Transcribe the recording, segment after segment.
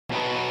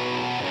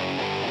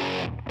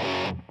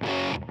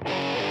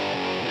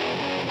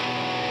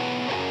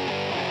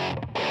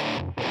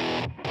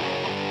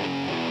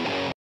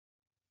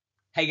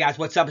Hey guys,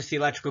 what's up? It's the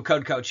Electrical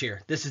Code Coach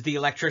here. This is the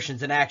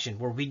Electricians in Action,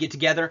 where we get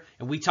together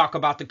and we talk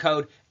about the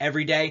code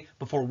every day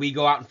before we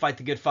go out and fight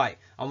the good fight.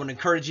 I want to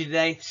encourage you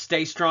today,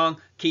 stay strong,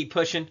 keep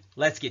pushing,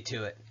 let's get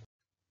to it.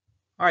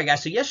 All right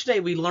guys, so yesterday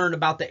we learned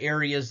about the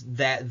areas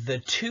that the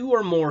 2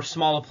 or more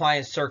small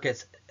appliance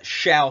circuits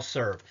shall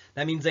serve.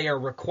 That means they are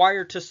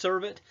required to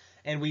serve it,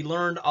 and we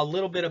learned a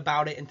little bit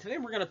about it, and today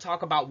we're going to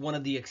talk about one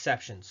of the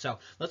exceptions. So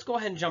let's go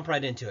ahead and jump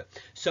right into it.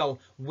 So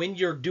when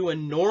you're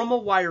doing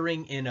normal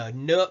wiring in a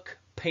nook,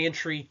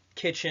 pantry,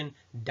 kitchen,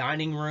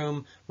 dining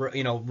room,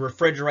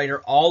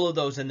 refrigerator, all of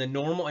those in the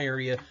normal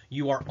area,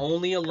 you are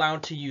only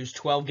allowed to use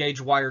 12 gauge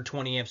wire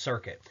 20 amp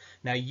circuit.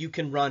 Now you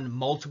can run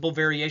multiple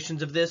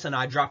variations of this, and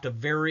I dropped a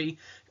very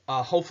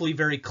hopefully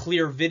very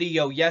clear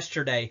video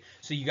yesterday,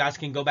 so you guys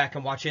can go back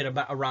and watch it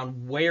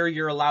around where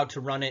you're allowed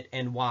to run it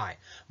and why.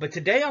 But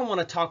today I want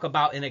to talk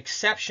about an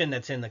exception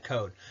that's in the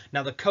code.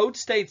 Now the code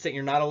states that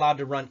you're not allowed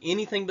to run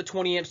anything but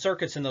 20 amp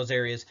circuits in those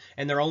areas,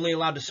 and they're only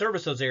allowed to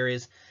service those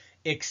areas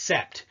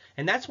except.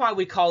 And that's why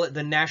we call it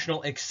the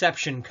National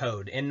Exception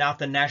Code and not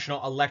the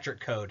National Electric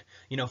Code,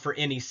 for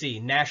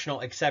NEC,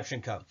 National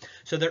Exception Code.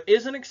 So there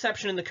is an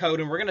exception in the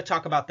code, and we're going to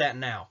talk about that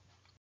now.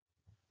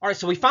 All right,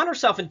 so we find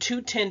ourselves in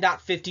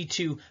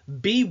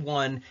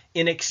 210.52B1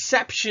 in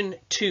Exception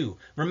 2.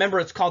 Remember,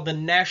 it's called the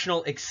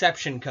National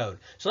Exception Code.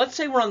 So let's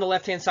say we're on the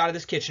left-hand side of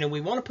this kitchen and we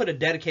want to put a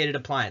dedicated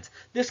appliance,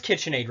 this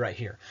KitchenAid right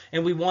here,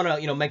 and we want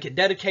to, make it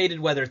dedicated,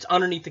 whether it's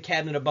underneath the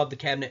cabinet, above the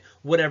cabinet,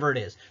 whatever it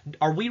is.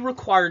 Are we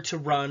required to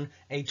run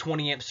a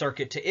 20 amp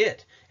circuit to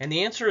it? And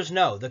the answer is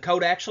no. The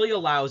code actually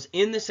allows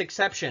in this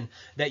exception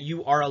that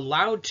you are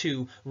allowed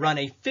to run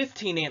a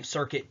 15 amp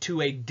circuit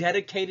to a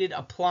dedicated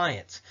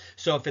appliance.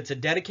 So if it's a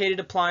dedicated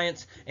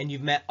appliance and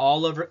you've met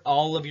all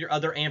of your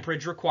other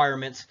amperage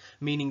requirements,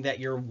 meaning that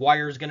your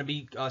wire is going to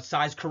be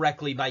sized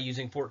correctly by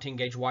using 14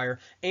 gauge wire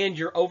and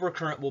your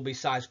overcurrent will be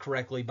sized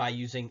correctly by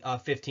using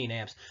 15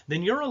 amps,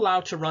 then you're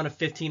allowed to run a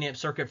 15 amp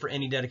circuit for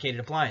any dedicated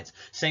appliance.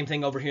 Same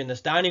thing over here in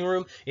this dining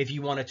room. If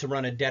you wanted to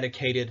run a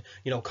dedicated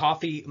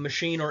coffee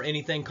machine or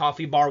anything,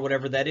 coffee bar,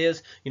 whatever that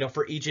is,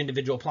 for each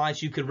individual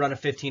appliance, you could run a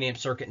 15 amp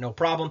circuit, no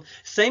problem.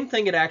 Same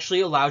thing, it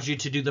actually allows you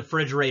to do the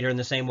refrigerator in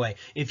the same way.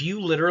 If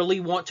you literally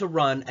want to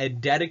run a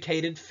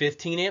dedicated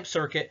 15 amp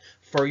circuit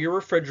for your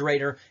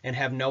refrigerator and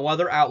have no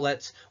other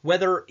outlets,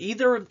 whether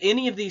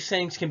any of these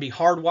things can be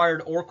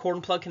hardwired or cord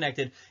and plug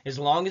connected, as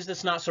long as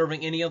it's not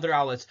serving any other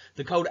outlets,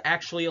 the code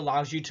actually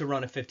allows you to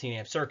run a 15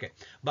 amp circuit.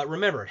 But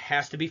remember, it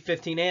has to be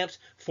 15 amps,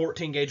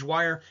 14 gauge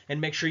wire, and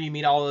make sure you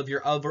meet all of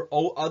your other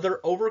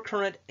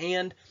overcurrent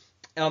and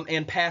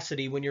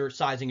ampacity when you're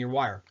sizing your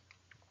wire.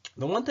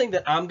 The one thing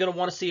that I'm going to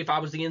want to see if I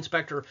was the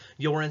inspector,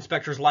 your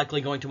inspector is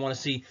likely going to want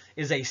to see,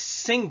 is a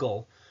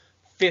single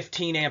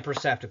 15 amp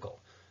receptacle.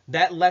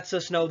 That lets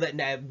us know that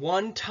at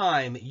one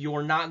time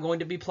you're not going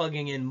to be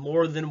plugging in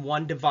more than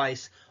one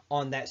device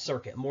on that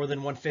circuit, more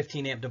than one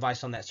 15 amp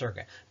device on that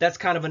circuit. That's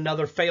kind of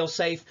another fail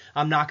safe.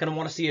 I'm not going to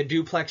want to see a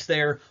duplex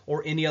there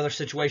or any other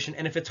situation.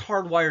 And if it's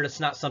hardwired, it's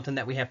not something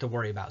that we have to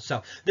worry about.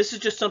 So this is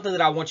just something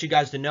that I want you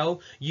guys to know.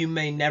 You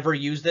may never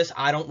use this.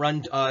 I don't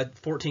run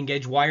 14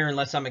 gauge wire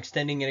unless I'm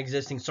extending an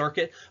existing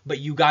circuit, but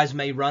you guys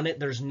may run it.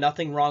 There's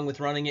nothing wrong with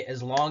running it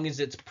as long as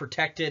it's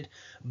protected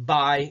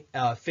by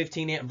a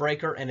 15 amp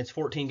breaker and it's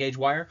 14 gauge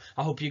wire.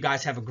 I hope you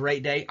guys have a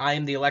great day. I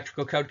am the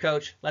Electrical Code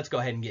Coach. Let's go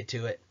ahead and get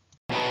to it.